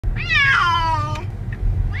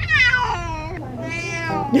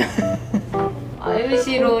아유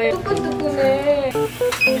싫어요. 뜨끈뜨끈해.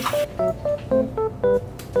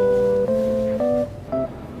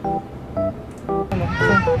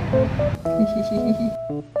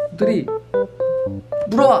 들이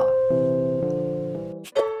물어와.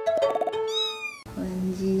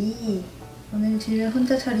 먼지. 오늘 진료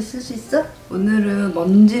혼자 잘 있을 수 있어? 오늘은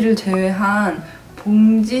먼지를 제외한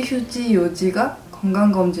봉지, 휴지, 요지가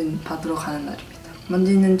건강검진 받으러 가는 날입니다.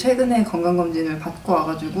 먼지는 최근에 건강검진을 받고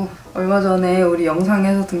와가지고 얼마 전에 우리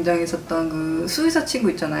영상에서 등장했었던 그 수의사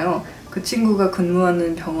친구 있잖아요. 그 친구가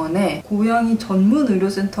근무하는 병원에 고양이 전문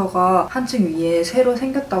의료센터가 한층 위에 새로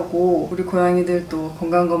생겼다고 우리 고양이들도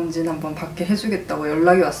건강검진 한번 받게 해주겠다고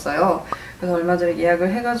연락이 왔어요. 그래서 얼마 전에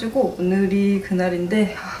예약을 해가지고 오늘이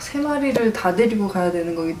그날인데 3마리를 다 데리고 가야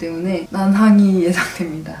되는 거기 때문에 난항이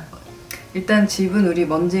예상됩니다. 일단 집은 우리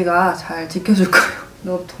먼지가 잘 지켜줄 거예요.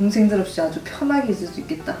 너 동생들 없이 아주 편하게 있을 수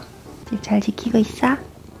있겠다. 집 잘 지키고 있어?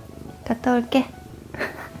 갔다 올게.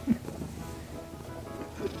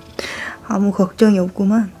 아무 걱정이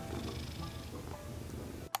없구만.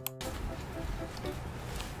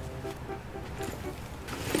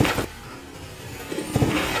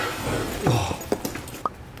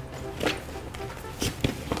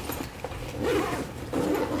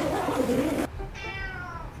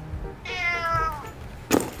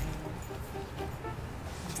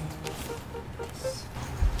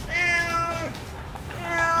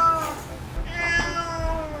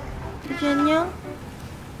 안녕?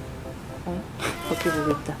 밖에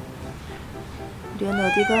보고 있다. 우리 오늘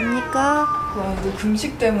어디 갑니까? 그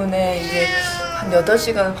금식 때문에 이게 한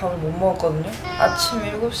 8시간 밥을 못 먹었거든요. 아침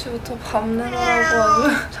 7시부터 밥 내라고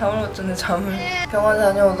아주 잠을 못 잤네, 잠을. 병원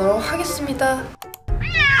다녀오도록 하겠습니다.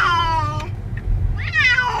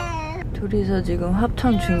 둘이서 지금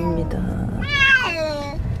합창 중입니다.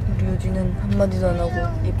 우리 요지는 한마디도 안 하고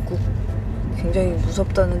입고 굉장히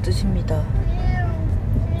무섭다는 뜻입니다.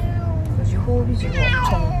 요지 호흡이 지금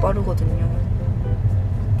엄청 빠르거든요.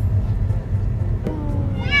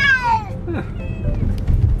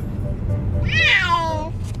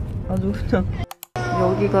 아주 그냥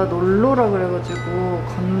여기가 놀러라 그래가지고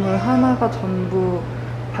건물 하나가 전부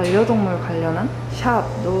반려동물 관련한 샵,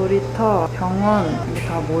 놀이터, 병원 이게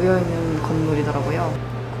다 모여있는 건물이더라고요.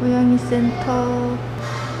 고양이 센터.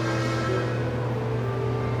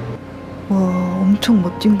 와, 엄청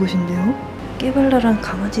멋진 곳인데요? 깨발랄한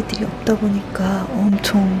강아지들이 없다 보니까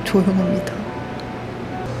엄청 조용합니다.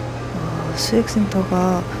 와,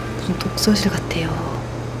 수액센터가 무슨 독서실 같아요.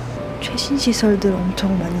 최신 시설들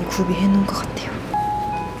엄청 많이 구비해 놓은 것 같아요.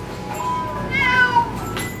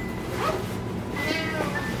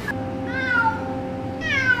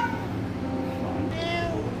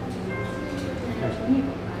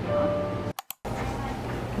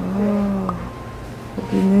 아,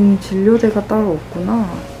 여기는 진료대가 따로 없구나.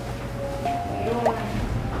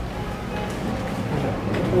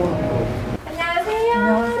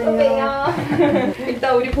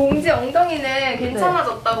 일단 우리 봉지 엉덩이는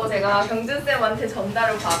괜찮아졌다고 제가 경준쌤한테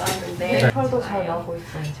전달을 받았는데 털도 잘 나고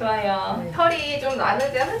있어요. 좋아요. 털이 좀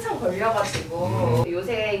나는데 한참 걸려가지고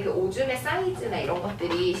요새 그 오줌의 사이즈나 이런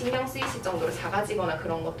것들이 신경 쓰이실 정도로 작아지거나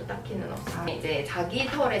그런 것도 딱히는 없어요. 이제 자기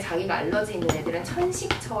털에 자기가 알러지 있는 애들은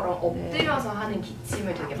천식처럼 엎드려서 하는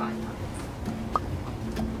기침을 되게 많이 하고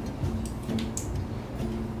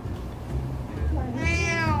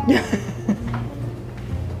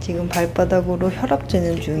지금 발바닥으로 혈압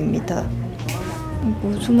재는 중입니다.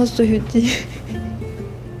 아이고, 숨었어 휴지.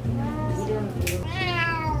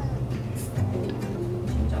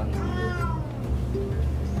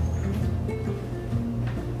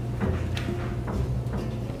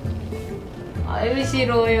 아유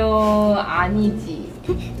싫어요. 아니지.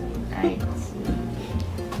 알지.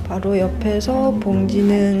 바로 옆에서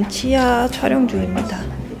봉지는 치아 촬영 중입니다.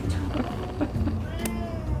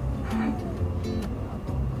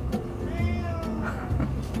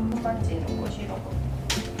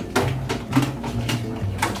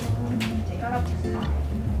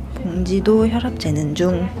 봉지도 혈압 재는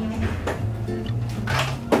중.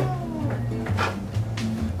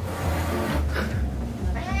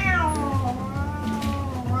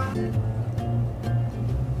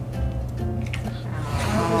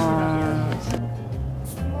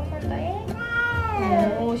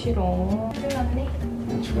 너무 싫어. 큰일 났네.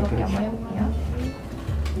 이렇게 한번 해볼게요.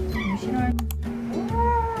 너무 싫어요.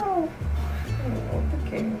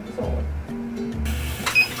 어떡해. 무서워.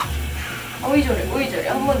 오이저래, 오이저래.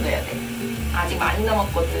 한 번 더 해야 돼. 아직 많이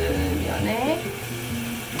남았거든. 미안해.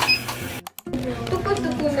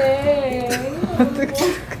 뜨끈뜨끈해.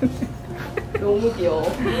 너무 귀여워.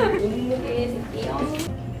 몸무게 세게요.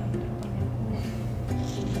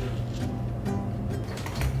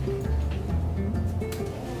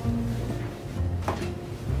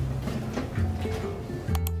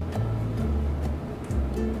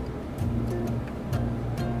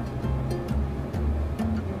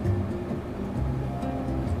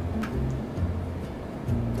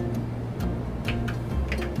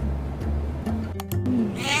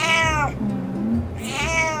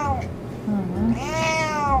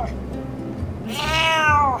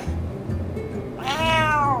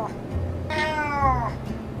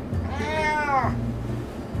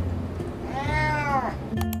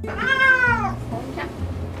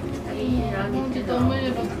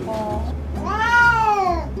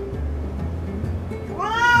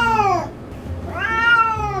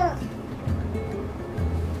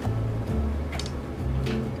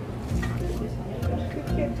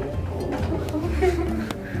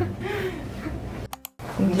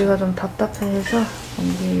 먼지가 좀 답답해서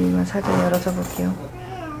먼지만 살짝 열어줘 볼게요.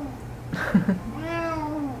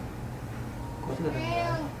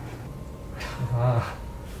 아.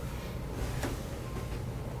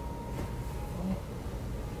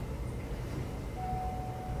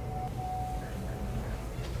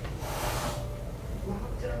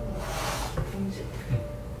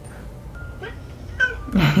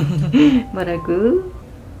 뭐라고?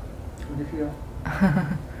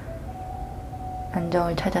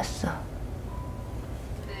 안정을 찾았어.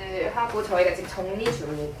 하고 저희가 지금 정리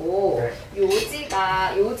중이고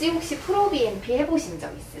요지 혹시 프로BNP 해보신 적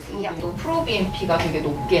있으세요? 또 프로BNP가 되게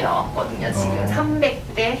높게 나왔거든요. 지금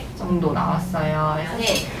 300대 정도 나왔어요.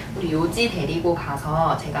 그래서 우리 요지 데리고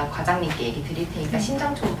가서 제가 과장님께 얘기 드릴 테니까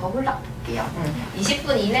심장 초음파 홀락 볼게요.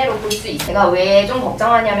 20분 이내로 볼 수 있어요. 제가 왜 좀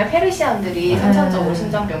걱정하냐면 페르시안들이 선천적으로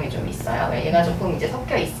심장병이 좀 있어요. 얘가 조금 이제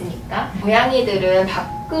섞여 있으니까. 고양이들은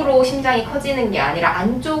밖으로 심장이 커지는 게 아니라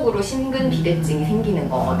안쪽으로 심근 비대증이 생기는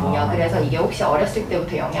거거든요. 그래서 이게 혹시 어렸을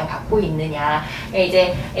때부터 영향 받고 있느냐.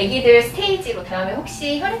 이제 아기들 스테이지로. 그다음에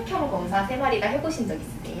혹시 혈액형 검사 세마리가 해보신 적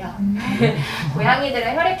있으세요?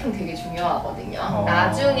 고양이들은 혈액형 되게 중요하거든요.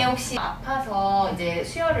 나중에 혹시 아파서 이제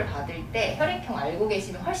수혈을 받을 때 혈액형 알고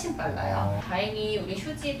계시면 훨씬 빨라요. 다행히 우리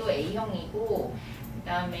휴지도 A형이고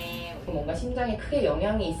그다음에 뭔가 심장에 크게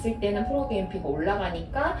영향이 있을 때는 프로BNP가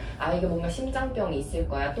올라가니까 아 이게 뭔가 심장병이 있을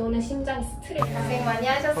거야 또는 심장 스트레스. 고생 많이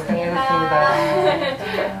하셨습니다.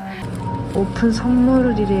 오픈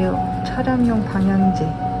선물이래요. 차량용 방향제.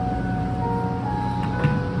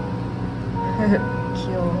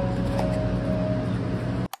 귀여워.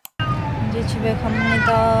 이제 집에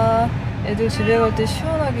갑니다. 애들 집에 갈 때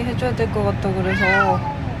시원하게 해줘야 될 것 같다 그래서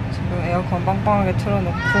지금 에어컨 빵빵하게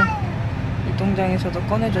틀어놓고 이동장에서도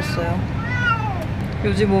꺼내줬어요.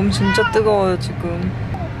 요즘 몸 진짜 뜨거워요 지금.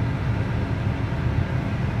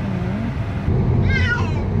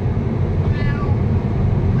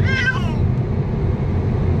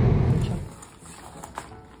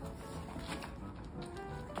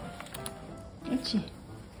 그렇지.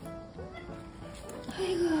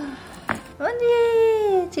 아이고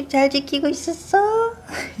언니 집 잘 지키고 있었어?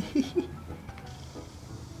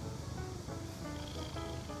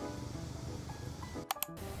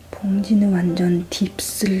 봉지는 완전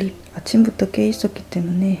딥슬립. 아침부터 깨 있었기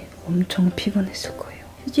때문에 엄청 피곤했을 거예요.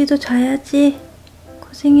 휴지도 자야지.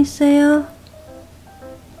 고생했어요.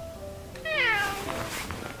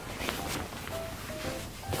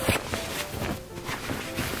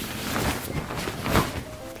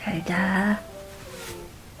 잘 자.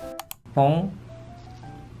 홍,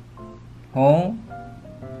 홍,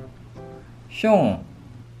 숑,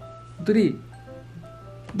 우들이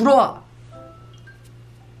물어와.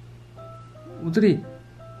 우들이.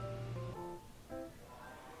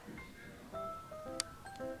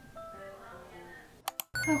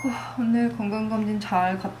 아이고 오늘 건강검진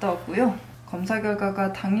잘 갔다 왔고요. 검사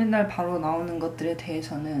결과가 당일날 바로 나오는 것들에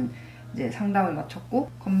대해서는 이제 상담을 마쳤고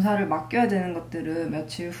검사를 맡겨야 되는 것들은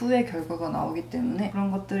며칠 후에 결과가 나오기 때문에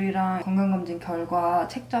그런 것들이랑 건강검진 결과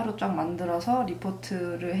책자로 쫙 만들어서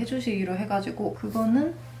리포트를 해주시기로 해가지고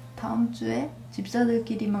그거는 다음 주에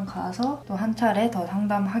집사들끼리만 가서 또 한 차례 더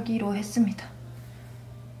상담하기로 했습니다.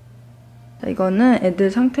 이거는 애들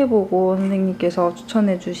상태 보고 선생님께서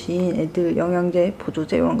추천해주신 애들 영양제,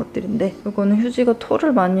 보조제 이런 것들인데 이거는 휴지가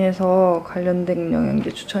토를 많이 해서 관련된 영양제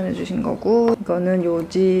추천해주신 거고 이거는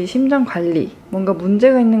요지 심장 관리. 뭔가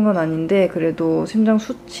문제가 있는 건 아닌데 그래도 심장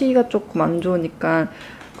수치가 조금 안 좋으니까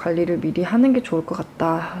관리를 미리 하는 게 좋을 것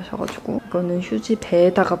같다 하셔가지고 이거는 휴지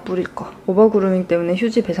배에다가 뿌릴 거. 오버그루밍 때문에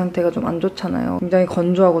휴지 배 상태가 좀 안 좋잖아요. 굉장히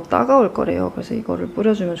건조하고 따가울 거래요. 그래서 이거를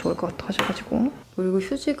뿌려주면 좋을 것 같다 하셔가지고 그리고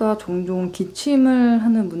휴지가 종종 기침을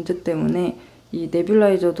하는 문제 때문에 이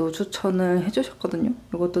네뷸라이저도 추천을 해주셨거든요.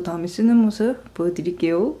 이것도 다음에 쓰는 모습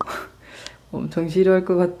보여드릴게요. 엄청 싫어할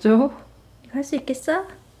것 같죠? 할 수 있겠어?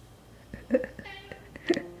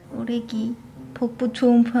 오래기 복부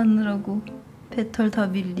초음파 하느라고 배털 다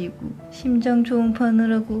밀리고 심장 초음파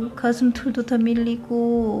하느라고 가슴 털도 다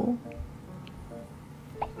밀리고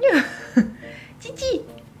찌찌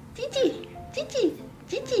찌찌 찌찌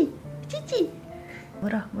찌찌 찌찌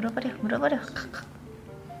물어버려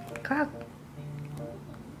각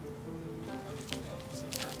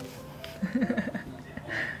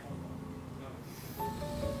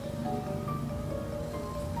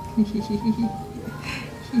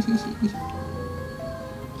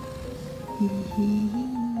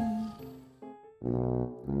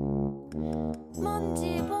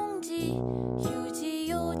먼지 봉지 휴지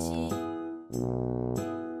요지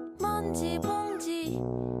먼지 봉지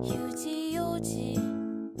휴지 요지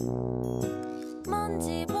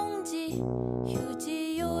먼지 봉지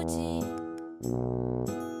휴지 요지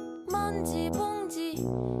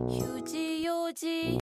요지